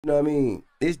You know what I mean?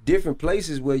 It's different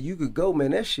places where you could go,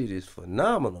 man. That shit is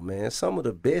phenomenal, man. Some of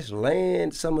the best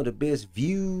land, some of the best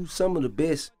views, some of the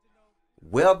best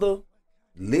weather,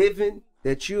 living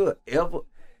that you'll ever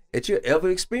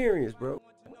experience, bro.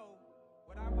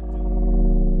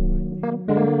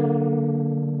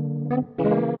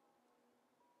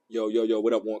 Yo,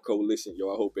 what up, One Coalition?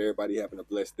 Yo, I hope everybody having a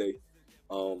blessed day.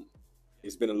 Um,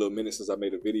 it's been a little minute since I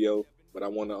made a video, but I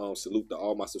want to salute to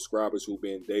all my subscribers who've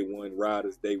been day one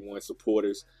riders, day one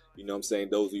supporters. You know what I'm saying?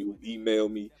 Those of you who email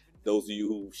me, those of you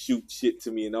who shoot shit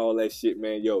to me and all that shit,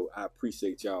 man. Yo, I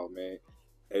appreciate y'all, man.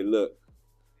 Hey, look,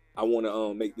 I want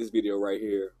to make this video right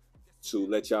here to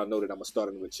let y'all know that I'm gonna start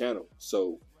a new channel.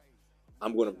 So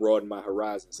I'm going to broaden my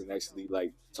horizons and actually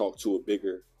like talk to a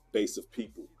bigger base of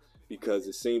people, because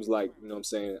it seems like, you know what I'm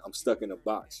saying, I'm stuck in a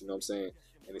box, you know what I'm saying?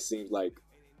 And it seems like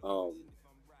um,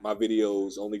 my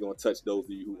videos only going to touch those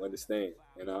of you who understand.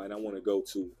 And I want to go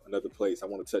to another place. I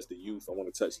want to touch the youth. I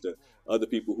want to touch the other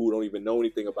people who don't even know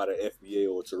anything about an FBA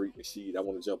or Tariq Nasheed. I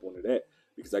want to jump onto that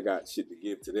because I got shit to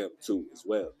give to them too as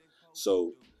well.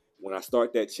 So when I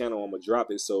start that channel, I'm going to drop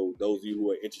it. So those of you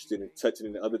who are interested in touching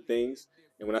into other things,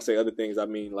 and when I say other things, I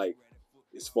mean like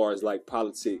as far as like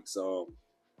politics,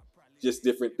 just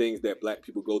different things that black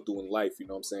people go through in life, you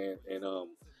know what I'm saying? And I'm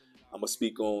gonna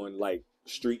speak on like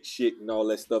street shit and all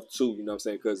that stuff too, you know what I'm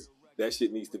saying? Because that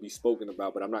shit needs to be spoken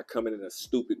about, but I'm not coming in a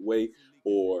stupid way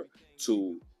or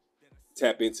to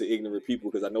tap into ignorant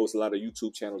people, because I know it's a lot of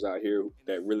YouTube channels out here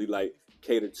that really like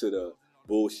cater to the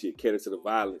bullshit, cater to the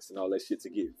violence and all that shit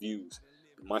to get views.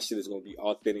 My shit is going to be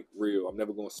authentic, real. I'm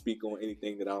never going to speak on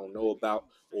anything that I don't know about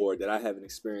or that I haven't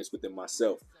experienced within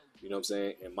myself. You know what I'm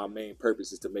saying? And my main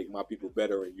purpose is to make my people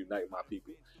better and unite my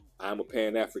people. I'm a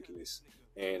Pan-Africanist,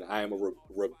 and I am a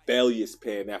rebellious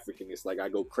Pan-Africanist. Like, I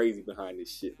go crazy behind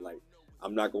this shit. Like,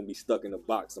 I'm not going to be stuck in a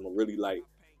box. I'm going to really, like,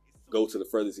 go to the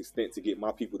furthest extent to get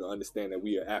my people to understand that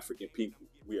we are African people.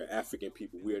 We are African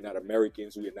people. We are not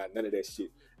Americans. We are not none of that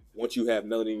shit. Once you have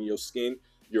melanin in your skin,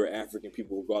 you're African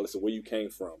people regardless of where you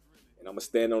came from. And I'm going to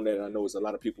stand on that, and I know there's a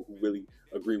lot of people who really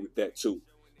agree with that too.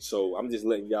 So I'm just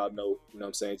letting y'all know, you know what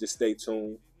I'm saying? Just stay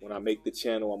tuned. When I make the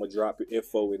channel, I'm going to drop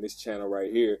info in this channel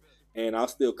right here. And I'll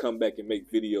still come back and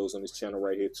make videos on this channel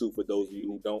right here too, for those of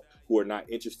you who are not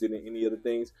interested in any other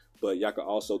things. But y'all can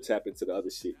also tap into the other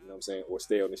shit, you know what I'm saying? Or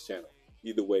stay on this channel.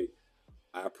 Either way,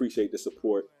 I appreciate the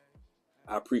support.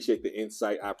 I appreciate the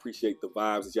insight. I appreciate the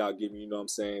vibes that y'all give me, you know what I'm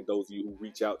saying? Those of you who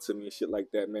reach out to me and shit like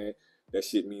that, man, that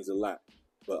shit means a lot.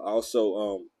 But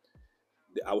also,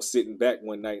 I was sitting back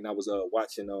one night and I was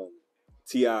watching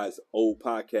T.I.'s old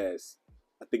podcast.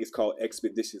 I think it's called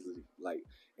Expeditiously, like,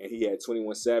 and he had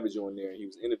 21 Savage on there and he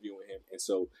was interviewing him. And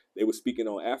so they were speaking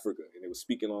on Africa, and they were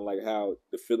speaking on like how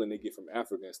the feeling they get from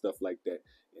Africa and stuff like that.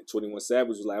 And 21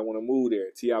 Savage was like, I want to move there.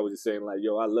 And T.I. was just saying like,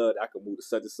 yo, I love it. I can move to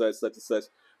such and such, such and such.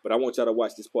 But I want y'all to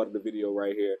watch this part of the video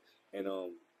right here, and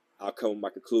I'll come with my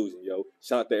conclusion, yo.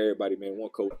 Shout out to everybody, man. One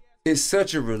coach. It's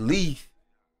such a relief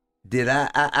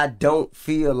that I don't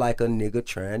feel like a nigga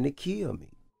trying to kill me.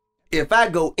 If I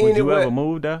go anywhere, would you ever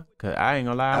move there? Cause I ain't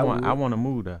gonna lie, I want to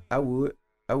move there. I would.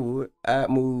 I'd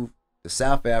move to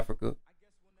South Africa,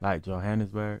 like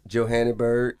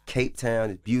Johannesburg, Cape Town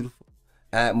is beautiful.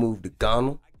 I'd move to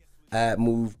Ghana. I'd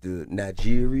move to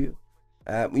Nigeria.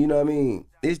 You know what I mean?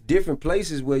 It's different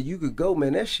places where you could go,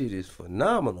 man. That shit is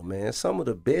phenomenal, man. Some of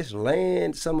the best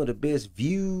land, some of the best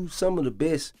views, some of the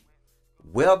best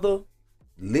weather,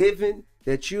 living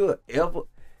that you'll ever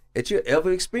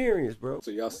experience, bro.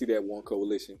 So y'all see that One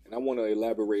Coalition, and I want to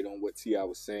elaborate on what T.I.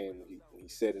 was saying when he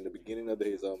said in the beginning of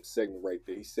his segment right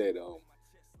there. He said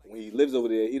when he lives over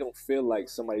there, he don't feel like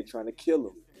somebody trying to kill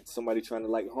him and somebody trying to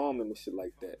like harm him and shit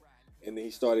like that. And then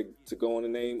he started to go on to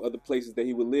name other places that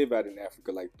he would live at in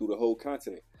Africa, like through the whole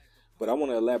continent. But I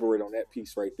want to elaborate on that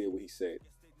piece right there, what he said.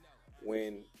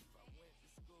 When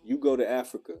you go to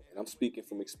Africa, and I'm speaking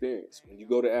from experience, when you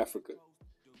go to Africa,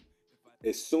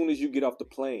 as soon as you get off the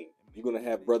plane, you're going to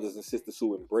have brothers and sisters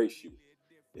who embrace you.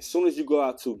 As soon as you go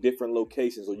out to different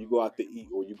locations, or you go out to eat,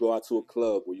 or you go out to a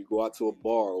club, or you go out to a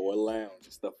bar or a lounge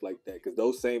and stuff like that, because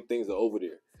those same things are over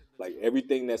there. Like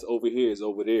everything that's over here is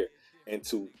over there, and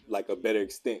to like a better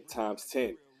extent, times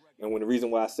 10. And when the reason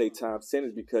why I say times 10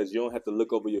 is because you don't have to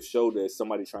look over your shoulder at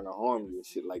somebody trying to harm you and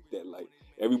shit like that. Like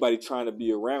everybody trying to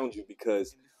be around you,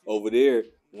 because over there,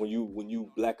 when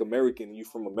you Black American and you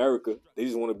from America, they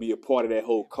just want to be a part of that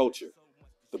whole culture.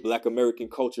 The Black American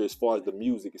culture, as far as the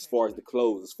music, as far as the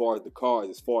clothes, as far as the cars,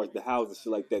 as far as the houses,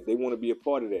 shit like that. They want to be a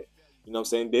part of that. You know what I'm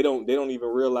saying? They don't even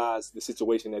realize the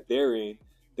situation that they're in.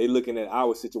 They looking at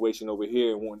our situation over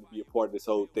here and wanting to be a part of this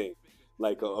whole thing.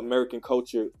 Like American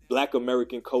culture, Black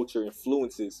American culture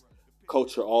influences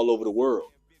culture all over the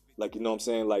world. Like, you know what I'm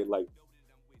saying? Like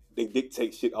they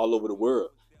dictate shit all over the world.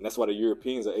 And that's why the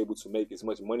Europeans are able to make as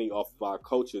much money off of our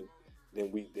culture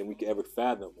than we can ever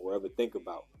fathom or ever think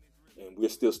about. And we're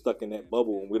still stuck in that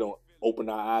bubble, and we don't open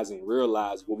our eyes and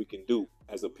realize what we can do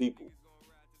as a people.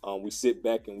 We sit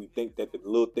back and we think that the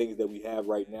little things that we have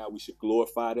right now, we should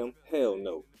glorify them. Hell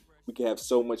no. We can have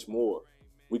so much more.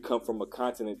 We come from a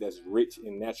continent that's rich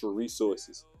in natural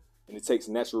resources, and it takes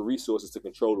natural resources to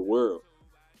control the world.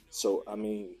 So, I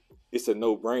mean, it's a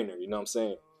no-brainer, you know what I'm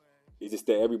saying? It's just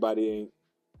that everybody ain't,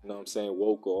 you know what I'm saying,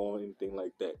 woke or on anything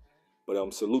like that.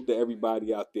 But salute to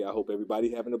everybody out there. I hope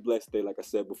everybody having a blessed day, like I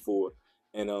said before.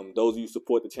 And those of you who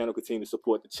support the channel, continue to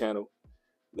support the channel.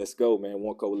 Let's go, man.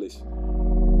 One coalition.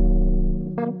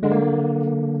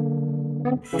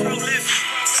 Prolific,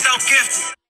 so gifted.